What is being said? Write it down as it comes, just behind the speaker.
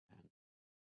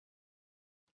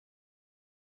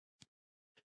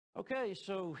Okay,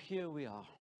 so here we are,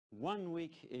 1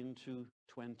 week into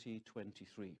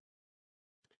 2023.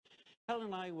 Helen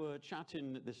and I were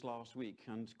chatting this last week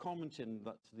and commenting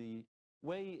that the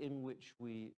way in which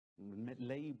we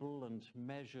label and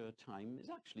measure time is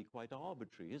actually quite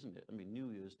arbitrary, isn't it? I mean,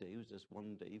 New Year's Day was just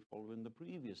one day following the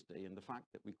previous day, and the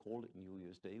fact that we call it New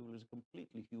Year's Day was a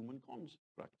completely human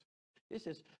construct. This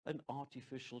is an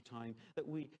artificial time that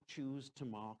we choose to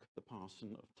mark the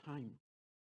passing of time.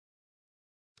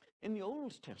 In the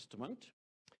Old Testament,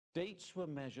 dates were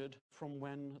measured from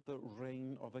when the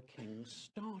reign of a king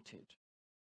started,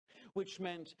 which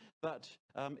meant that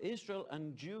Israel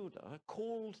and Judah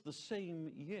called the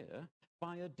same year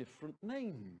by a different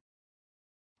name,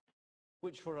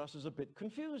 which for us is a bit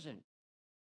confusing.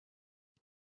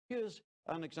 Here's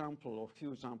an example, or a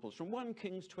few examples, from 1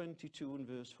 Kings 22 and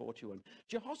verse 41.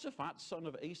 Jehoshaphat, son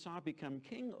of Asa, became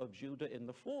king of Judah in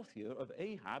the 4th year of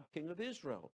Ahab, king of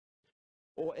Israel.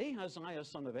 Or Ahaziah,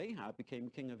 son of Ahab, became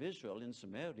king of Israel in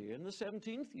Samaria in the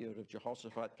 17th year of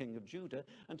Jehoshaphat, king of Judah,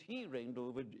 and he reigned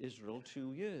over Israel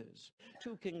 2 years.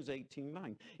 2 Kings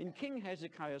 18:9. In King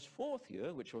Hezekiah's 4th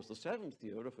year, which was the 7th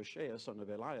year of Hoshea, son of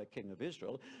Eliah, king of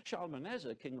Israel,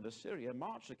 Shalmaneser, king of Assyria,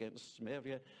 marched against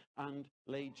Samaria and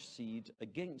laid siege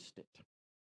against it.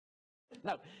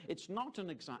 Now, it's not an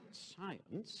exact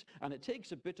science, and it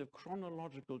takes a bit of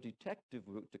chronological detective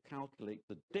work to calculate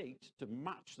the date to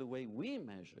match the way we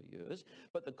measure years,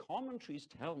 but the commentaries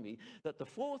tell me that the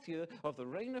 4th year of the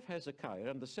reign of Hezekiah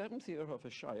and the 7th year of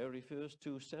Hoshea refers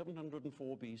to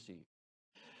 704 BC.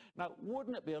 Now,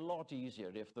 wouldn't it be a lot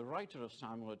easier if the writer of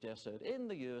Samuel had just said, in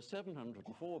the year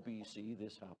 704 BC,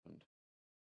 this happened?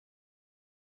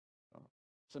 Oh,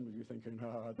 some of you thinking,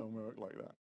 it don't work like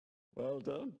that. Well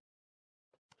done.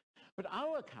 But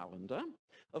our calendar,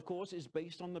 of course, is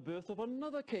based on the birth of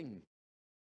another king,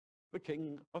 the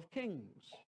King of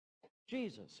Kings,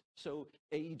 Jesus. So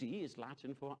AD is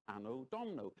Latin for Anno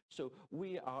Domino. So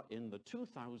we are in the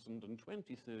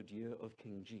 2023rd year of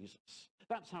King Jesus.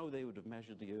 That's how they would have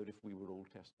measured the year if we were Old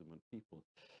Testament people.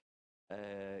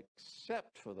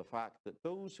 Except for the fact that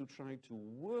those who tried to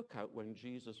work out when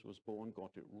Jesus was born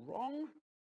got it wrong,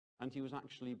 and he was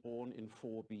actually born in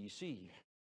 4 BC.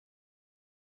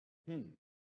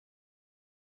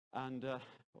 And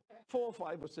 4,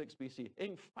 5, or 6 BC.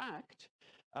 In fact,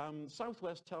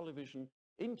 Southwest Television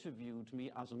interviewed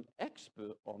me as an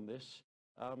expert on this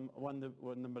when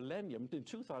the millennium, in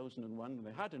 2001,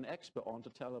 they had an expert on to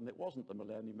tell them it wasn't the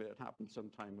millennium, it had happened some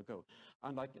time ago.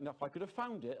 And if I could have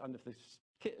found it, and if this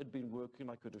kit had been working,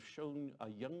 I could have shown a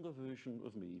younger version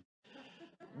of me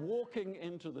walking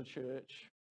into the church.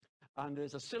 And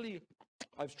there's a silly,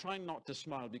 I was trying not to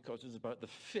smile because it's about the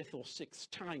 5th or 6th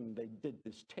time they did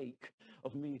this take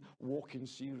of me walking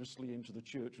seriously into the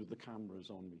church with the cameras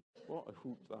on me. What a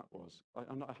hoot that was.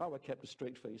 How I kept a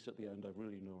straight face at the end, I've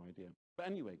really no idea. But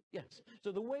anyway, yes.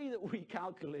 So the way that we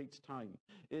calculate time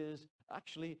is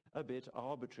actually a bit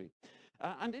arbitrary.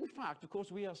 And in fact, of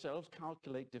course, we ourselves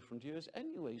calculate different years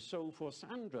anyway. So for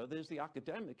Sandra, there's the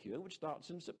academic year, which starts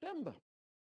in September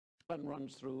and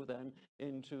runs through then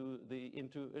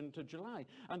into July.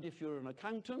 And if you're an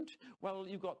accountant, well,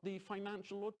 you've got the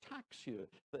financial or tax year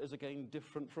that is again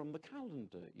different from the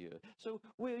calendar year. So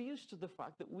we're used to the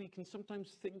fact that we can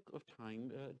sometimes think of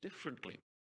time differently.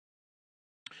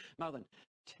 Now then,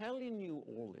 telling you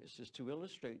all this is to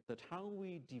illustrate that how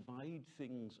we divide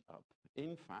things up,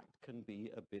 in fact, can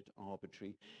be a bit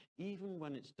arbitrary, even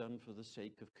when it's done for the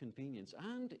sake of convenience.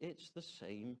 And it's the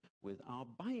same with our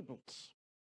Bibles.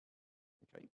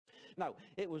 Okay. Now,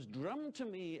 it was drummed to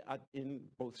me in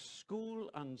both school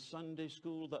and Sunday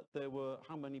school that there were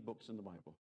how many books in the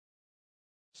Bible?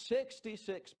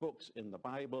 66 books in the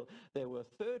Bible. There were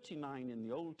 39 in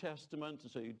the Old Testament.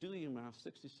 So you do your math,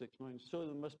 66, 9, so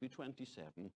there must be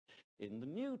 27 in the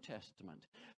New Testament.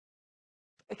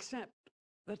 Except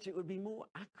that it would be more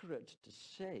accurate to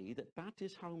say that that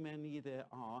is how many there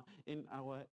are in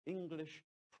our English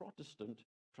Protestant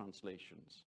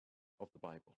translations of the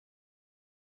Bible.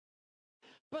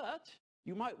 But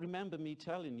you might remember me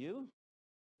telling you,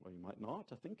 well, you might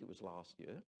not, I think it was last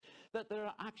year, that there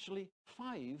are actually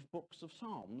 5 books of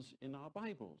Psalms in our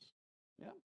Bibles.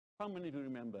 Yeah? How many do you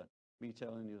remember me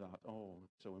telling you that? Oh,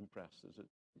 so impressed. Is it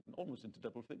almost into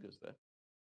double figures there?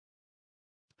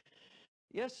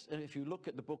 Yes, if you look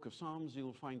at the book of Psalms,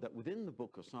 you'll find that within the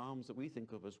book of Psalms that we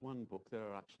think of as one book, there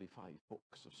are actually 5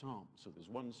 books of Psalms. So there's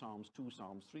 1 Psalms, 2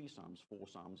 Psalms, 3 Psalms, 4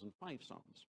 Psalms, and 5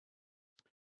 Psalms.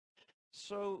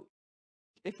 So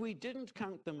if we didn't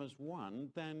count them as one,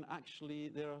 then actually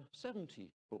there are 70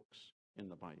 books in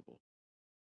the Bible.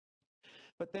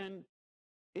 But then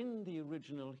in the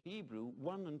original Hebrew,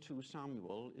 1 and 2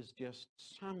 Samuel is just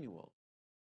Samuel.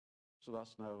 So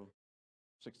that's now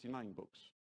 69 books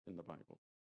in the Bible.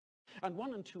 And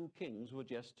 1 and 2 Kings were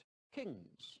just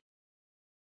kings.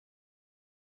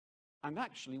 And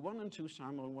actually, 1 and 2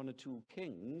 Samuel and 1 and 2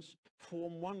 Kings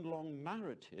form one long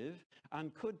narrative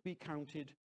and could be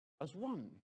counted as one.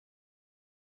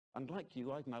 And like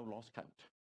you, I've now lost count.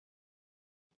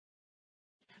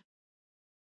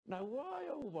 Now, why,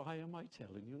 oh, why am I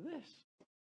telling you this?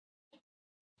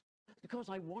 Because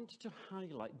I want to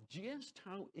highlight just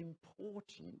how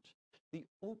important the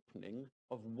opening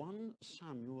of 1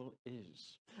 Samuel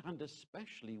is, and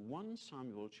especially 1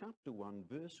 Samuel chapter 1,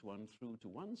 verse 1 through to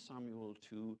 1 Samuel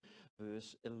 2,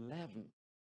 verse 11.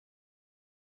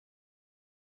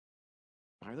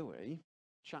 By the way,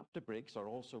 chapter breaks are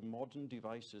also modern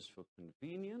devices for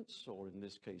convenience, or in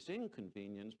this case,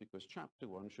 inconvenience, because chapter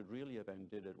 1 should really have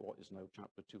ended at what is now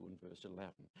chapter 2 and verse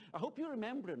 11. I hope you're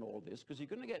remembering all this, because you're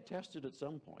going to get tested at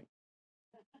some point.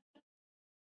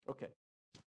 Okay.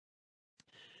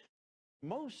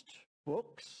 Most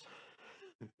books,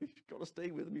 you've got to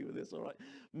stay with me with this, all right?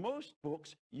 Most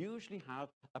books usually have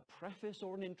a preface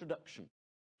or an introduction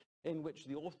in which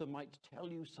the author might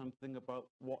tell you something about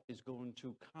what is going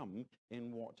to come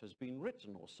in what has been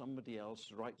written, or somebody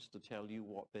else writes to tell you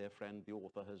what their friend, the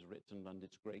author, has written, and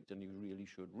it's great, and you really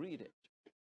should read it.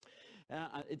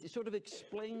 It sort of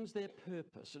explains their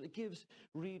purpose, and it gives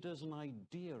readers an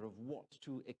idea of what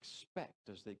to expect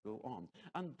as they go on.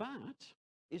 And that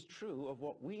is true of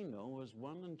what we know as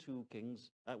 1 and 2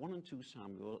 Kings, 1 and 2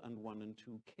 Samuel and 1 and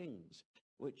 2 Kings,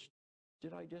 which,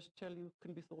 did I just tell you,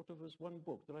 can be thought of as one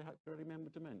book? Did I remember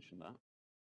to mention that?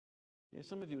 Yeah,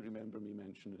 some of you remember me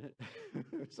mentioning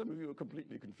it. Some of you are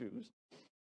completely confused.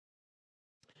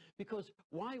 Because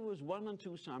why was 1 and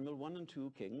 2 Samuel, 1 and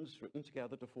 2 Kings, written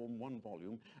together to form one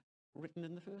volume, written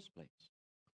in the first place?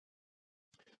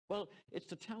 Well, it's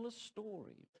to tell a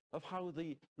story of how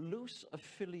the loose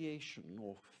affiliation,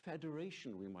 or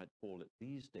federation we might call it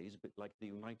these days, a bit like the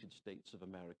United States of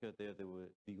America. There were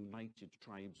the United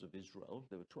Tribes of Israel.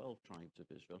 There were 12 tribes of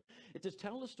Israel. It's to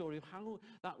tell the story of how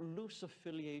that loose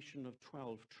affiliation of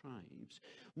 12 tribes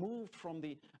moved from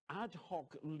the ad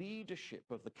hoc leadership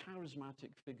of the charismatic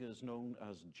figures known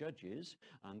as judges,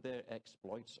 and their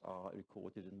exploits are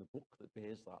recorded in the book that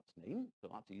bears that name, so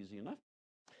that's easy enough.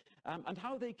 And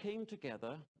how they came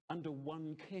together under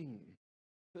one king.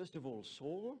 First of all,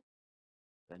 Saul,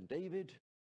 then David,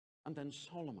 and then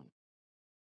Solomon.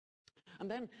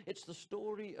 And then it's the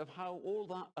story of how all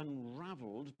that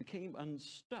unraveled, became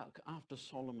unstuck after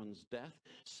Solomon's death,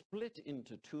 split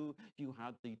into two. You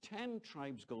had the 10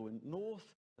 tribes going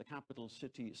north, the capital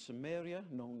city Samaria,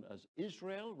 known as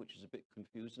Israel, which is a bit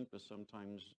confusing because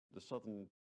sometimes the southern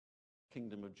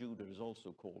kingdom of Judah is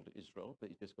also called Israel, but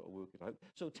you just got to work it out.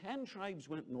 So 10 tribes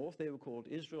went north. They were called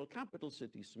Israel, capital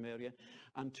city Samaria,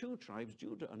 and 2 tribes,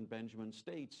 Judah and Benjamin,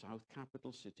 stayed south,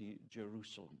 capital city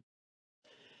Jerusalem.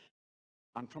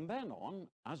 And from then on,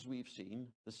 as we've seen,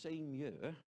 the same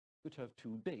year could have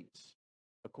 2 dates,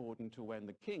 according to when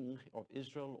the king of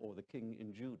Israel or the king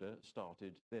in Judah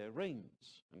started their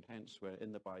reigns. And hence we're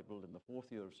in the Bible in the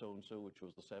 4th year of so-and-so, which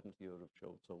was the 7th year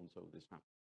of so-and-so, this happened.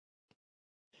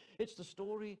 It's the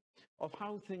story of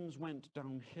how things went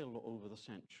downhill over the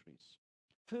centuries.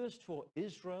 First for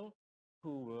Israel,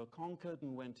 who were conquered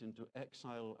and went into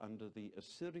exile under the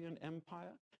Assyrian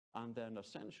Empire, and then a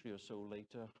century or so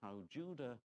later, how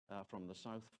Judah from the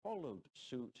south followed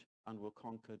suit and were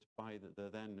conquered by the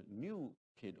then new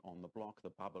kid on the block,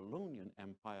 the Babylonian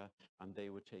Empire, and they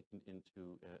were taken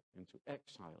into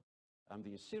exile. And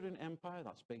the Assyrian Empire,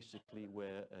 that's basically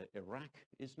where Iraq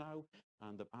is now,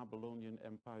 and the Babylonian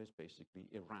Empire is basically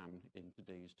Iran in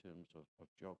today's terms of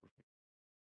geography.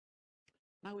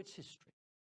 Now it's history,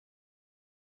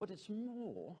 but it's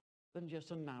more than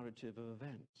just a narrative of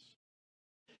events.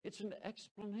 It's an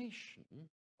explanation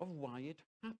of why it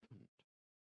happened.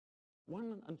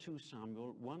 1 and 2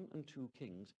 Samuel, 1 and 2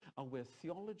 Kings are where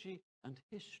theology and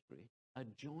history are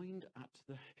joined at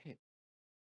the hip.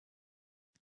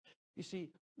 You see,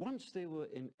 once they were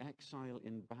in exile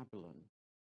in Babylon,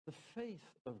 the faith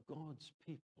of God's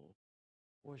people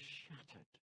was shattered.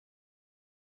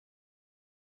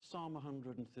 Psalm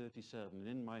 137,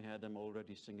 in my head I'm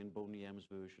already singing Boney M's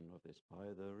version of this. By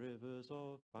the rivers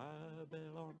of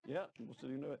Babylon. Yeah, most of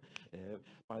you know it.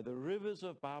 By the rivers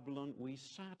of Babylon we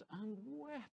sat and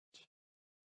wept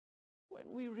when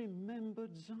we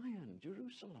remembered Zion,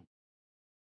 Jerusalem,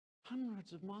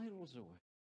 hundreds of miles away.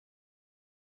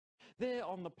 There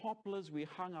on the poplars we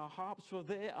hung our harps, for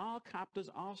there our captors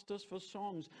asked us for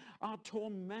songs. Our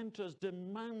tormentors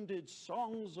demanded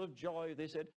songs of joy. They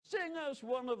said, sing us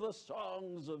one of the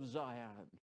songs of Zion.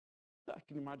 I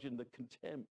can imagine the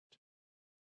contempt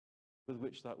with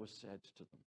which that was said to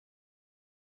them.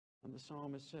 And the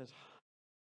psalmist says,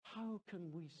 how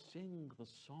can we sing the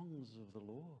songs of the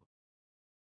Lord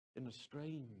in a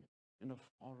strange, in a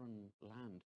foreign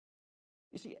land?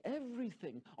 You see,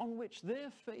 everything on which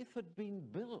their faith had been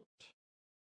built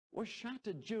was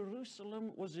shattered.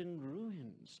 Jerusalem was in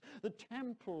ruins. The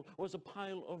temple was a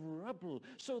pile of rubble.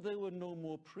 So there were no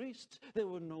more priests. There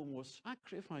were no more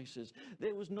sacrifices.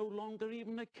 There was no longer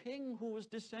even a king who was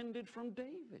descended from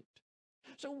David.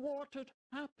 So what had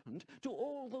happened to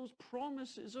all those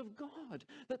promises of God,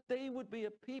 that they would be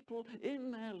a people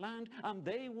in their land and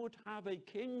they would have a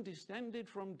king descended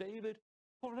from David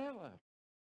forever?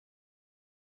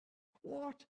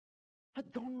 What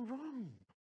had gone wrong?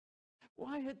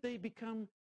 Why had they become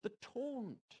the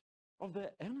taunt of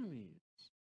their enemies?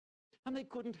 And they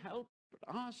couldn't help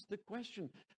but ask the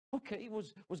question, okay,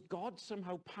 was God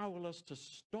somehow powerless to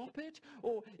stop it?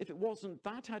 Or if it wasn't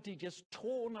that, had he just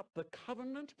torn up the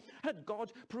covenant? Had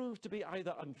God proved to be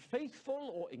either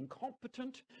unfaithful or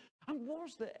incompetent? And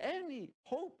was there any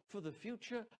hope for the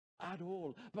future at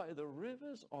all? By the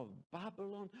rivers of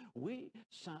Babylon, we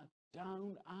sat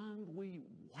down and we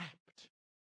wept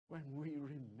when we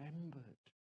remembered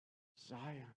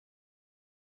Zion.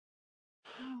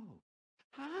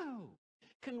 How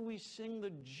can we sing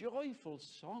the joyful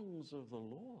songs of the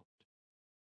Lord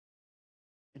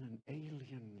in an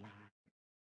alien land?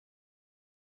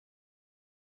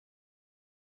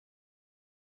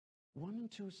 1 and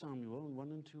 2 Samuel and 1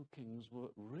 and 2 Kings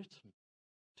were written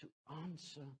to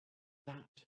answer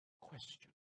that question.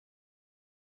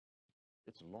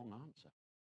 It's a long answer.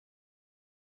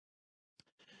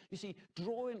 You see,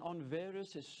 drawing on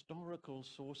various historical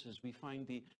sources, we find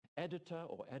the editor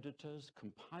or editors,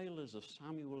 compilers of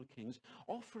Samuel Kings,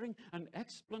 offering an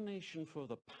explanation for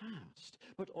the past,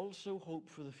 but also hope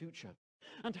for the future.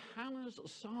 And Hannah's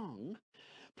song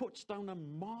puts down a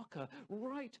marker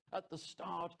right at the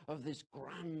start of this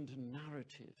grand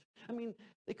narrative. I mean,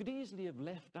 they could easily have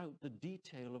left out the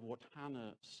detail of what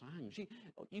Hannah sang.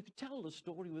 You could tell the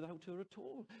story without her at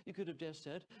all. You could have just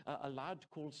said, a lad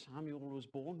called Samuel was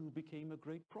born who became a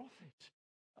great prophet.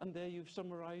 And there you've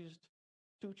summarized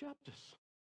 2 chapters.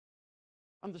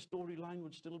 And the storyline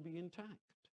would still be intact.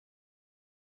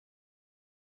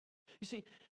 You see,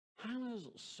 Hannah's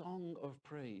song of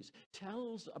praise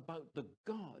tells about the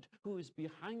God who is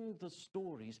behind the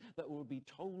stories that will be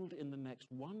told in the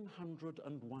next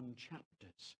 101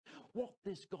 chapters. What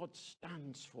this God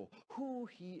stands for, who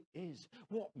he is,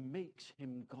 what makes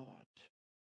him God.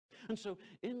 And so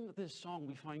in this song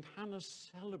we find Hannah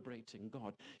celebrating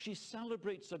God. She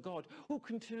celebrates a God who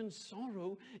can turn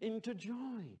sorrow into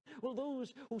joy. Well,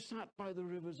 those who sat by the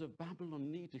rivers of Babylon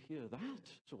need to hear that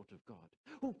sort of God,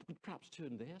 who could perhaps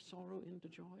turn their sorrow into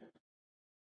joy.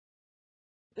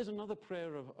 There's another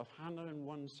prayer of Hannah in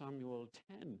 1 Samuel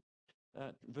 10.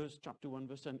 Chapter 1,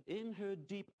 verse 10. In her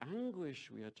deep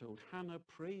anguish, we are told, Hannah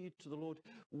prayed to the Lord,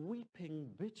 weeping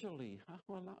bitterly.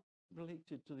 Well, that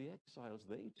related to the exiles.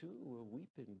 They too were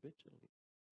weeping bitterly.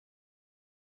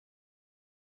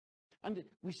 And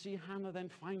we see Hannah then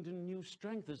finding new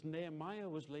strength, as Nehemiah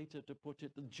was later to put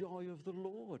it, the joy of the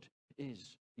Lord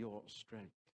is your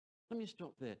strength. Let me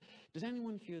stop there. Does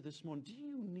anyone here this morning, do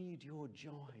you need your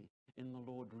joy in the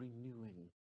Lord renewing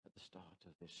at the start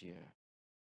of this year?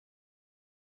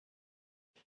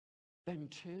 Then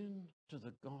turn to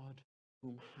the God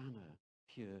whom Hannah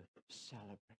here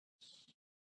celebrates,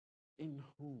 in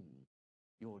whom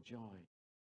your joy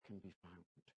can be found.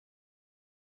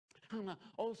 Hannah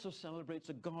also celebrates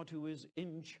a God who is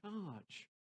in charge.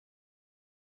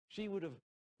 She would have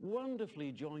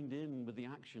wonderfully joined in with the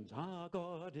actions. Our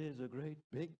God is a great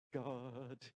big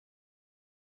God.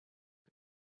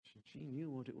 She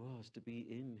knew what it was to be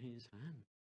in his hand.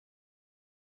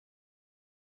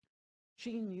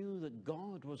 She knew that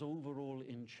God was overall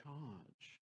in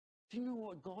charge. Do you know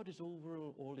what? God is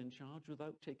overall in charge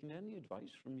without taking any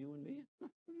advice from you and me. Can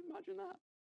you imagine that?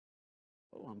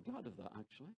 Oh, I'm glad of that,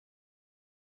 actually.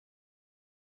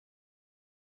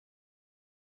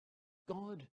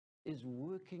 God is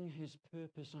working his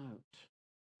purpose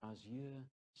out as year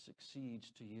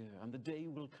succeeds to year. And the day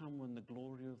will come when the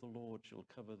glory of the Lord shall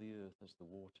cover the earth as the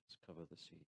waters cover the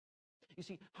sea. You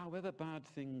see, however bad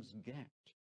things get,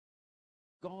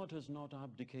 God has not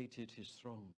abdicated his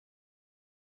throne.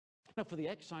 Now, for the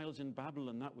exiles in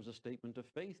Babylon, that was a statement of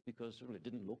faith because it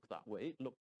didn't look that way. It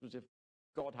looked as if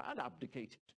God had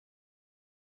abdicated.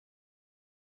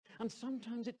 And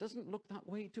sometimes it doesn't look that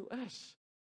way to us.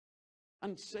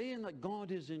 And saying that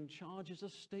God is in charge is a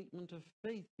statement of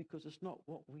faith because it's not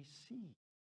what we see.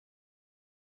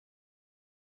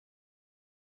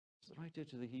 As the writer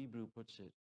to the Hebrew puts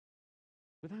it,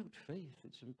 without faith,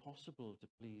 it's impossible to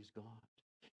please God.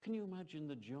 Can you imagine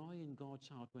the joy in God's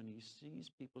heart when he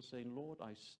sees people saying, Lord,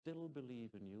 I still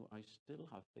believe in you. I still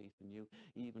have faith in you.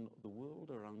 Even the world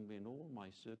around me and all my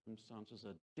circumstances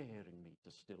are daring me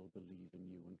to still believe in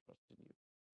you and trust in you.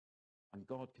 And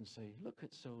God can say, look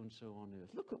at so-and-so on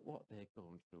earth. Look at what they're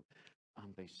going through.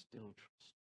 And they still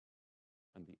trust.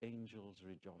 And the angels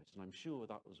rejoice. And I'm sure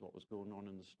that was what was going on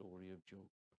in the story of Job.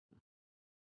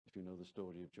 If you know the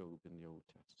story of Job in the Old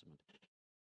Testament.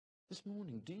 This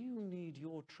morning, do you need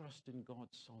your trust in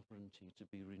God's sovereignty to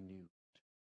be renewed?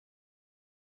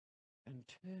 And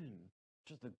turn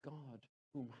to the God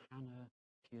whom Hannah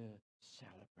here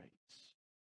celebrates.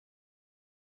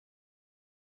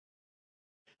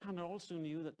 Hannah also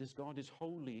knew that this God is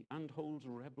holy and holds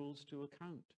rebels to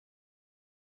account.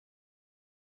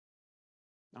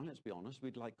 Now, let's be honest,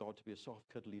 we'd like God to be a soft,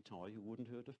 cuddly toy who wouldn't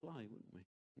hurt a fly, wouldn't we?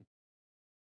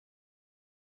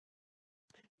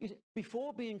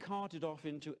 Before being carted off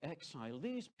into exile,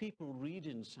 these people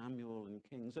reading Samuel and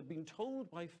Kings had been told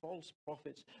by false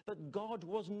prophets that God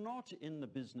was not in the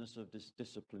business of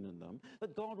disciplining them,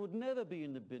 that God would never be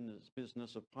in the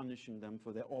business of punishing them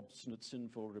for their obstinate,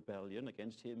 sinful rebellion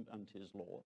against him and his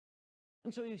law.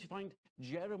 And so you find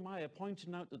Jeremiah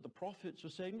pointing out that the prophets were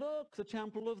saying, look, the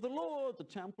temple of the Lord, the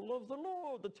temple of the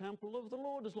Lord, the temple of the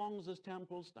Lord. As long as this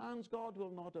temple stands, God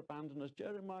will not abandon us.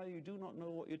 Jeremiah, you do not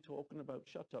know what you're talking about.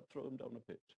 Shut up, throw him down a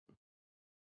pit.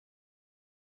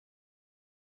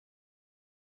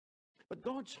 But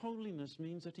God's holiness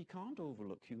means that he can't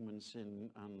overlook human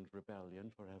sin and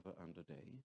rebellion forever and a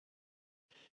day.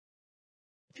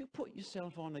 If you put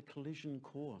yourself on a collision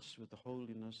course with the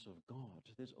holiness of God,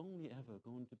 there's only ever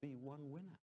going to be one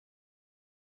winner.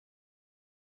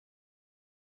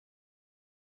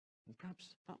 And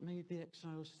perhaps that made the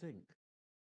exiles think.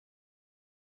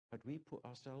 Had we put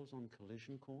ourselves on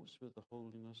collision course with the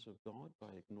holiness of God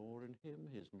by ignoring him,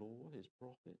 his law, his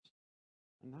prophets?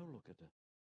 And now look at it.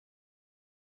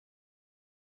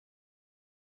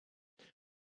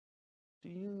 Do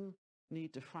you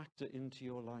need to factor into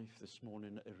your life this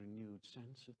morning a renewed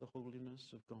sense of the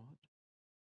holiness of God?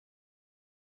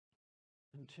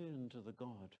 And turn to the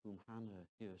God whom Hannah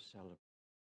here celebrates.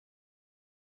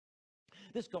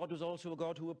 This God was also a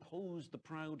God who opposed the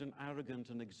proud and arrogant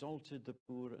and exalted the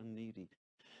poor and needy.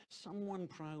 Someone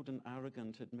proud and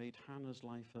arrogant had made Hannah's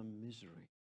life a misery.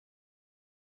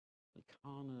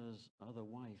 Elkanah's other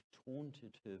wife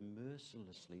taunted her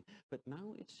mercilessly, but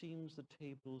now it seems the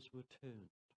tables were turned.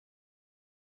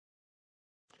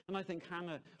 And I think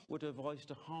Hannah would have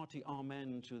voiced a hearty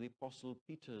amen to the Apostle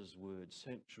Peter's words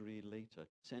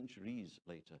centuries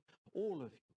later. All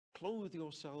of you, clothe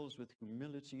yourselves with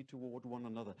humility toward one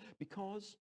another,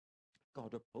 because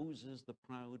God opposes the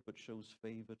proud but shows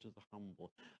favor to the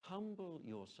humble. Humble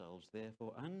yourselves,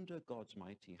 therefore, under God's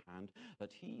mighty hand,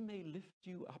 that he may lift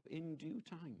you up in due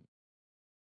time.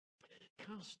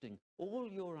 Casting all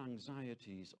your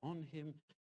anxieties on him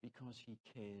because he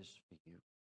cares for you.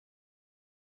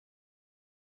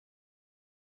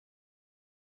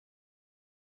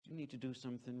 Do you need to do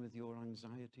something with your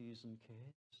anxieties and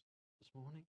cares this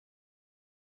morning?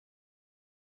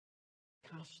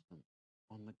 Cast them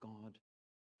on the God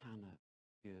Hannah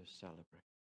here celebrates.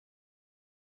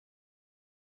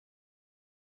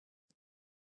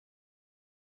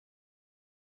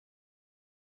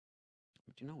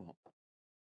 But you know what?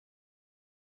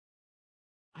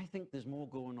 I think there's more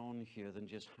going on here than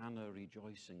just Hannah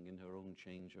rejoicing in her own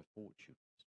change of fortunes.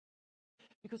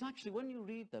 Because actually, when you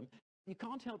read them, you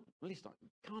can't help, at least I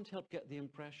can't help get the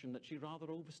impression that she rather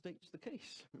overstates the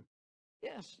case.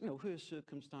 Yes, her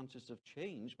circumstances have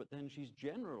changed, but then she's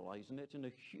generalizing it in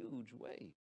a huge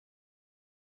way.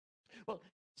 Well,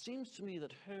 it seems to me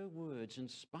that her words,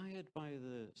 inspired by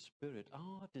the Spirit,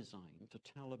 are designed to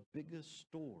tell a bigger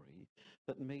story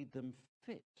that made them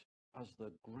fit as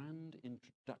the grand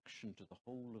introduction to the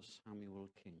whole of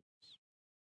Samuel Kings.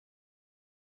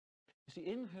 You see,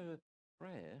 in her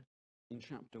prayer in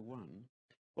chapter 1,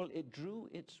 well, it drew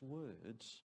its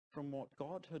words from what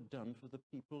God had done for the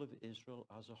people of Israel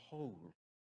as a whole.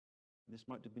 This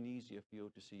might have been easier for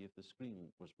you to see if the screen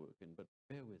was working, but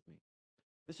bear with me.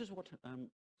 This is what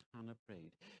Hannah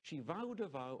prayed. She vowed a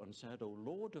vow and said, O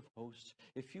Lord of hosts,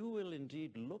 if you will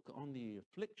indeed look on the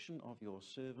affliction of your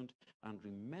servant and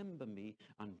remember me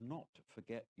and not forget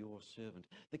forget your servant.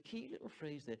 The key little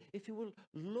phrase there, if you will,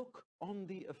 look on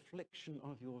the affliction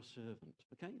of your servant.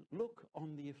 Okay? Look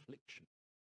on the affliction.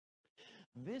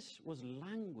 This was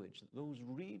language that those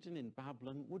reading in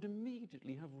Babylon would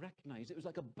immediately have recognized. It was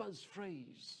like a buzz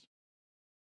phrase.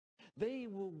 They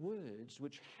were words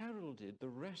which heralded the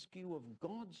rescue of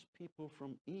God's people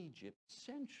from Egypt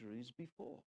centuries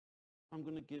before. I'm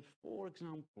going to give 4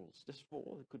 examples, just 4,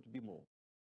 there could be more,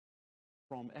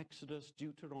 from Exodus,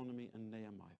 Deuteronomy, and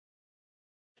Nehemiah.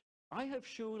 I have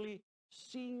surely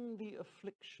seen the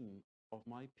affliction of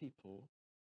my people,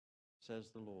 says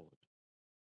the Lord.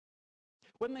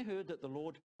 When they heard that the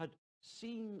Lord had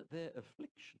seen their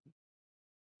affliction,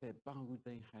 they bowed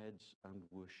their heads and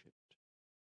worshipped.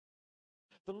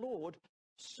 The Lord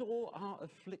saw our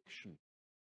affliction.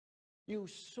 You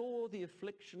saw the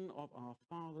affliction of our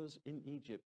fathers in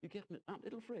Egypt. You get that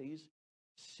little phrase,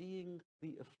 seeing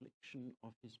the affliction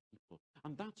of his people.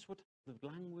 And that's what the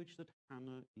language that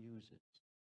Hannah uses.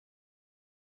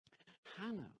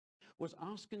 Hannah was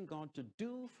asking God to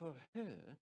do for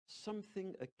her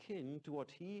something akin to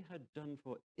what he had done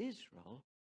for Israel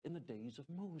in the days of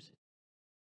Moses.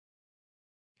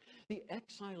 The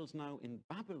exiles now in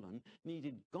Babylon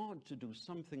needed God to do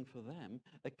something for them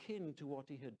akin to what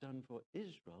he had done for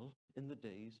Israel in the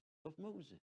days of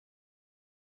Moses.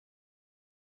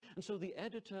 And so the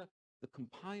editor, the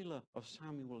compiler of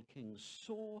Samuel Kings,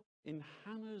 saw in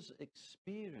Hannah's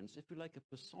experience, if you like,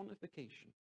 a personification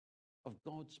of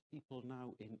God's people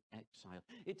now in exile.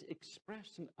 It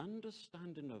expressed an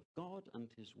understanding of God and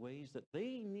his ways that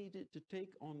they needed to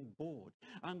take on board,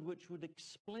 and which would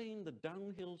explain the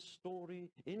downhill story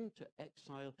into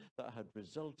exile that had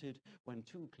resulted when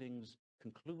 2 Kings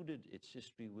concluded its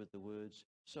history with the words,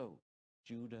 "So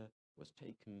Judah was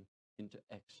taken into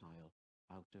exile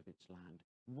out of its land."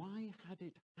 Why had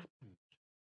it happened?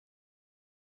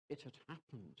 It had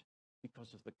happened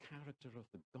because of the character of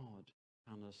the God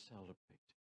Hannah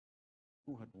celebrated,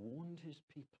 who had warned his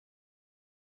people,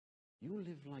 you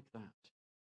live like that,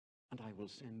 and I will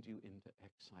send you into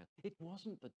exile. It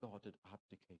wasn't that God had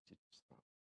abdicated his throne.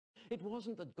 It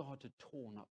wasn't that God had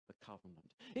torn up the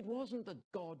covenant. It wasn't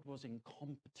that God was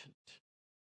incompetent.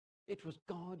 It was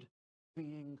God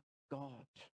being God.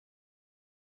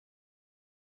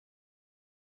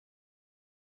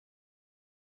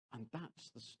 And that's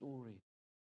the story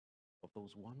of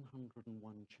those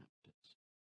 101 chapters,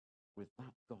 with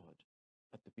that God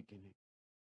at the beginning.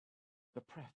 The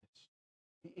preface,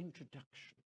 the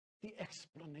introduction, the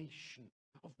explanation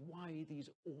of why these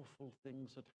awful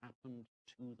things had happened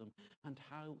to them and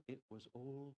how it was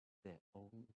all their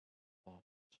own fault.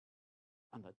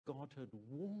 And that God had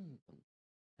warned them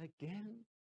again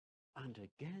and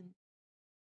again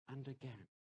and again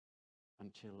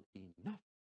until enough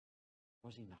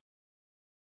was enough.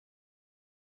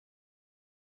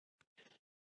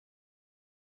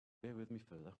 Bear with me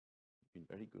further. You've been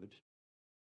very good.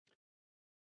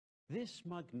 This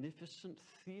magnificent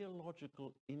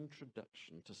theological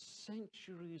introduction to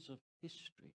centuries of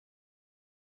history,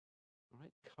 all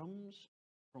right, comes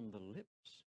from the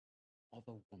lips of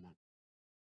a woman.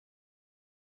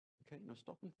 Okay, now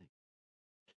stop and think.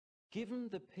 Given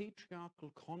the patriarchal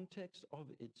context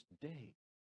of its day,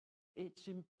 it's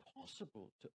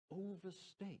impossible to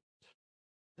overstate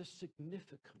the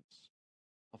significance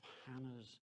of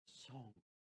Hannah's song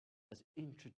as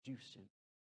introducing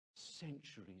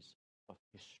centuries of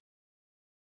history.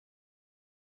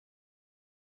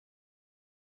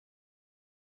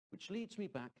 Which leads me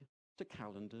back to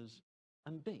calendars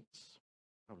and dates.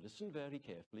 Now listen very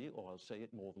carefully, or I'll say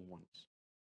it more than once.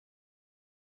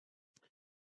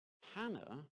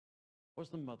 Hannah was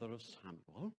the mother of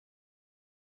Samuel,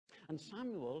 and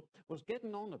Samuel was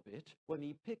getting on a bit when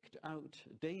he picked out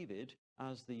David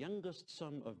as the youngest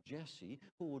son of Jesse,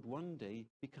 who would one day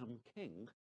become king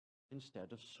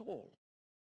instead of Saul.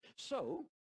 So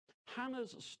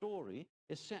Hannah's story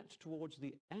is set towards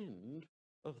the end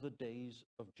of the days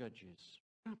of Judges,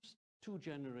 perhaps 2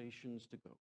 generations to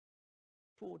go,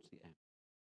 towards the end.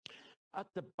 At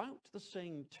about the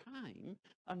same time,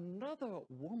 another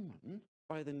woman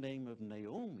by the name of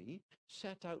Naomi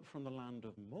set out from the land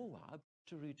of Moab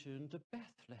to return to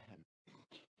Bethlehem.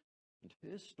 And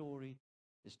her story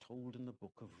is told in the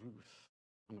book of Ruth.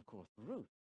 And of course, Ruth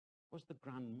was the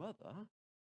grandmother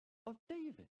of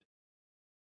David.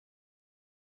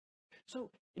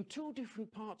 So in 2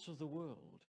 different parts of the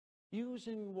world,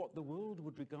 using what the world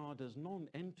would regard as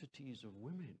non-entities of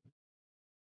women,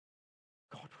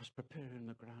 God was preparing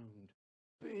the ground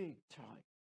big time.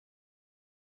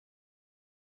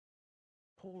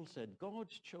 Paul said, God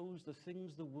chose the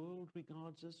things the world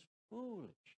regards as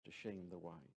foolish to shame the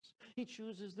wise. He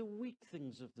chooses the weak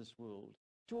things of this world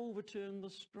to overturn the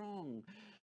strong.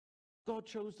 God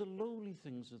chose the lowly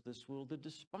things of this world, the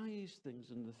despised things,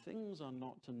 and the things are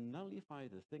not, to nullify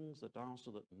the things that are,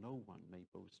 so that no one may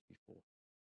boast before.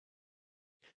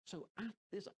 So at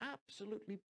this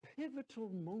absolutely pivotal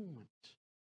moment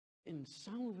in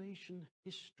salvation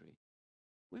history,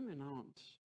 women aren't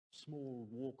small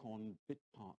walk-on bit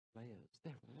part players.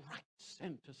 They're right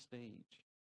center stage.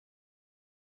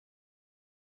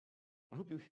 I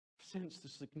hope you sense the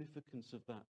significance of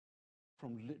that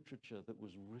from literature that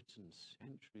was written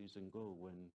centuries ago,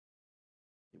 when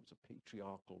it was a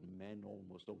patriarchal, men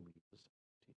almost only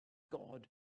society. God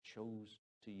chose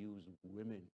to use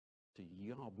women to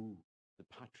yaboo the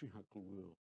patriarchal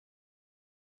world.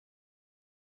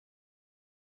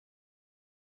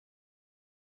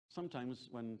 Sometimes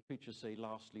when preachers say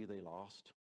lastly, they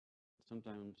last.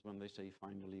 Sometimes when they say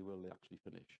finally, will they actually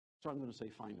finish? So I'm going to say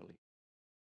finally.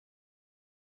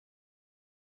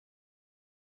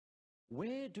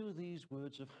 Where do these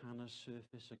words of Hannah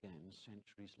surface again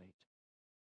centuries later?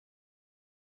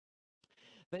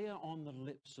 They are on the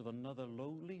lips of another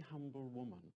lowly, humble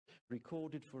woman,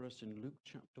 recorded for us in Luke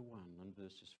chapter 1 and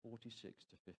verses 46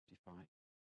 to 55.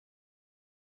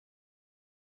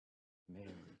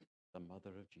 Mary, the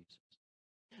mother of Jesus.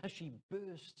 As she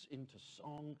bursts into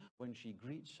song when she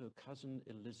greets her cousin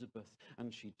Elizabeth,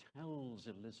 and she tells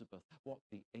Elizabeth what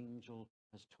the angel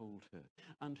has told her.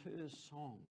 And her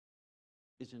song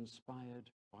is inspired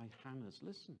by Hannah's.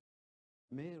 Listen,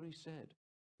 Mary said,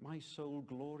 "My soul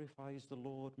glorifies the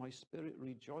Lord, my spirit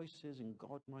rejoices in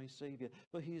God my Savior,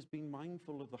 for he has been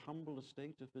mindful of the humble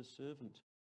estate of his servant.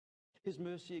 His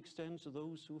mercy extends to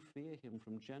those who fear him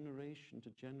from generation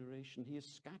to generation. He has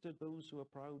scattered those who are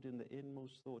proud in the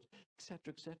inmost thoughts,"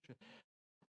 etc., etc.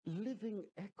 Living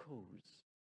echoes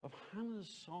of Hannah's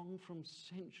song from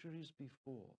centuries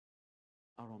before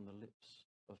are on the lips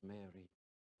of Mary,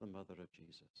 the mother of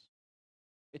Jesus.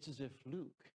 It's as if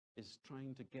Luke is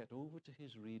trying to get over to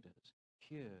his readers,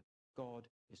 here God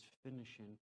is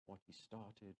finishing what he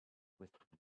started with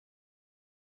Hannah.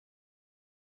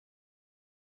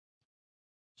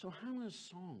 So Hannah's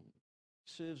song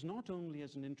serves not only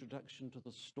as an introduction to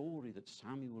the story that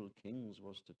Samuel Kings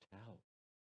was to tell,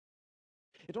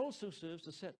 it also serves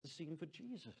to set the scene for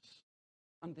Jesus,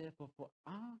 and therefore for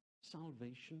our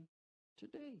salvation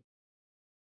today.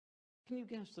 Can you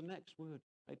guess the next word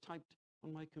I typed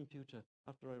on my computer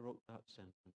after I wrote that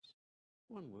sentence?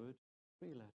 One word,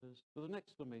 3 letters, with an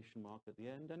exclamation mark at the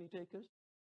end. Any takers?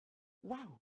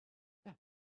 Wow. Yeah.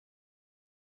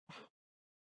 Wow.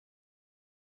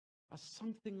 As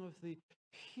something of the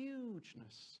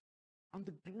hugeness and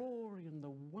the glory and the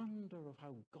wonder of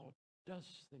how God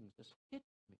does things just hit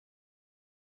me.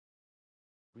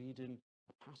 Reading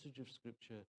a passage of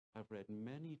scripture I've read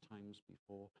many times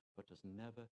before, but has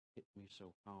never hit me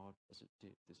so hard as it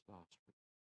did this last week.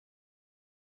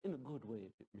 In a good way,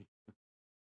 it hit me.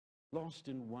 Lost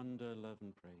in wonder, love,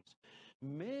 and praise.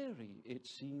 Mary, it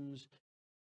seems,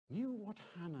 knew what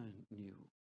Hannah knew.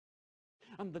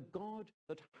 And the God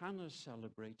that Hannah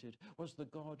celebrated was the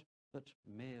God that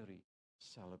Mary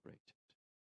celebrated.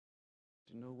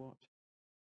 Do you know what?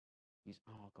 He's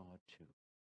our God too.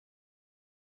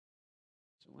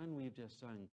 So when we've just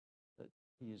sang that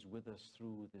he is with us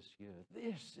through this year,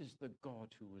 this is the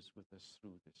God who is with us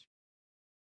through this year.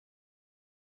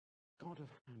 God of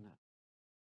Hannah,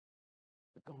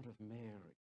 the God of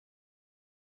Mary,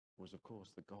 was of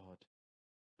course the God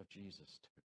of Jesus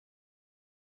too.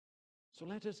 So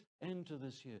let us enter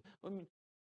this year. I mean,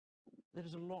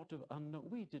 there's a lot of unknown.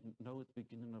 We didn't know at the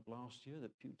beginning of last year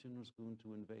that Putin was going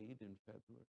to invade in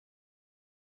February.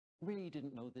 We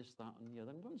didn't know this, that, and the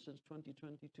other. And one says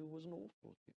 2022 was an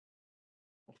awful year,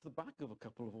 off the back of a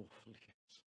couple of awful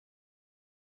years.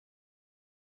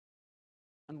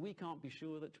 And we can't be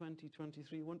sure that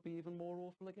 2023 won't be even more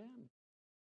awful again.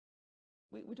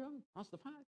 We don't. That's the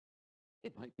fact.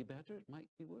 It might be better, it might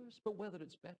be worse. But whether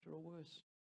it's better or worse,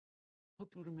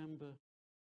 hope you'll remember,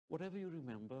 whatever you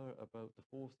remember about the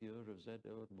 4th year of Z,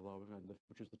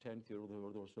 which is the 10th year of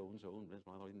the so-and-so,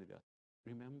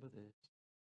 remember this.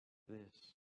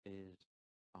 This is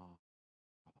our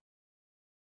God.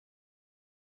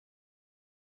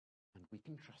 And we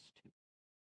can trust him,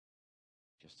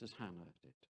 just as Hannah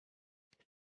did.